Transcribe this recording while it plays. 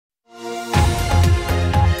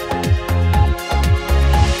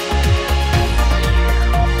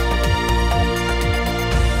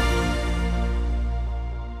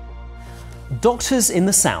Doctors in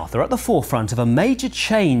the south are at the forefront of a major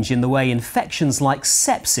change in the way infections like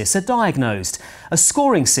sepsis are diagnosed. A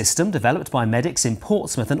scoring system developed by medics in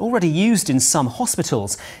Portsmouth and already used in some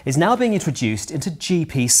hospitals is now being introduced into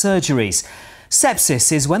GP surgeries.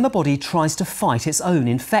 Sepsis is when the body tries to fight its own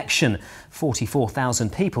infection.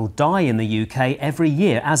 44,000 people die in the UK every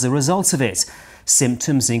year as a result of it.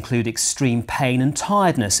 Symptoms include extreme pain and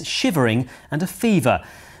tiredness, shivering and a fever.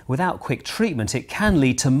 Without quick treatment, it can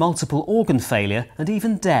lead to multiple organ failure and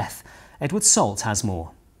even death. Edward Salt has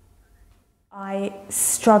more. I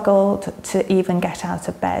struggled to even get out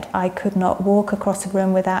of bed. I could not walk across a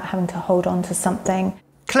room without having to hold on to something.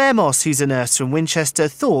 Claire Moss, who's a nurse from Winchester,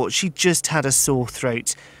 thought she just had a sore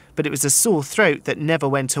throat. But it was a sore throat that never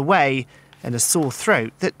went away and a sore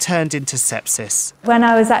throat that turned into sepsis. When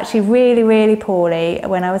I was actually really poorly,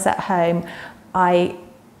 when I was at home, I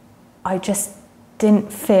just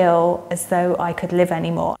didn't feel as though I could live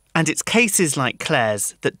anymore. And it's cases like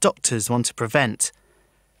Claire's that doctors want to prevent.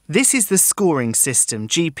 This is the scoring system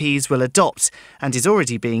GPs will adopt and is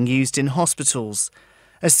already being used in hospitals.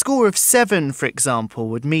 A score of 7, for example,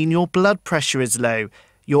 would mean your blood pressure is low,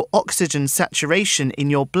 your oxygen saturation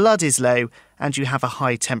in your blood is low, and you have a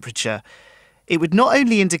high temperature. It would not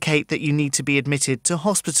only indicate that you need to be admitted to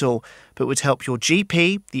hospital, but would help your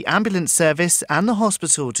GP, the ambulance service and the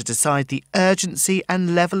hospital to decide the urgency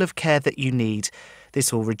and level of care that you need.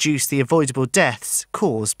 This will reduce the avoidable deaths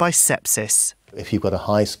caused by sepsis. If you've got a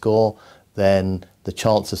high score, then the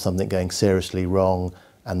chance of something going seriously wrong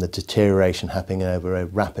and the deterioration happening over a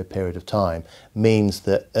rapid period of time means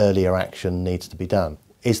that earlier action needs to be done.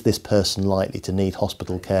 Is this person likely to need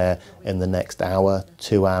hospital care in the next hour,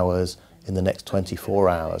 2 hours, in the next 24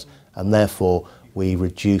 hours, and therefore we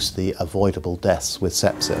reduce the avoidable deaths with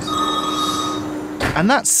sepsis. And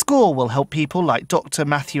that score will help people like Dr.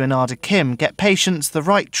 Matthew and Ada Kim get patients the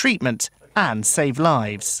right treatment and save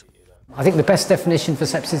lives. I think the best definition for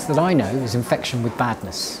sepsis that I know is infection with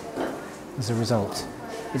badness as a result.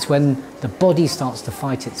 It's when the body starts to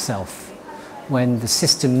fight itself, when the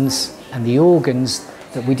systems and the organs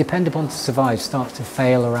that we depend upon to survive start to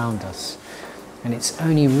fail around us. And it's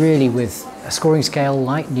only really with a scoring scale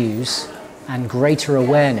like news and greater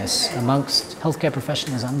awareness amongst healthcare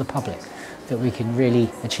professionals and the public that we can really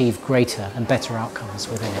achieve greater and better outcomes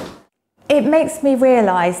within it. It makes me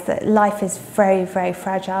realise that life is very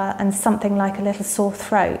fragile, and something like a little sore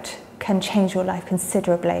throat can change your life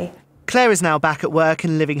considerably. Claire is now back at work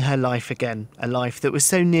and living her life again, a life that was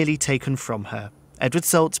so nearly taken from her. Edward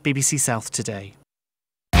Salt, BBC South Today.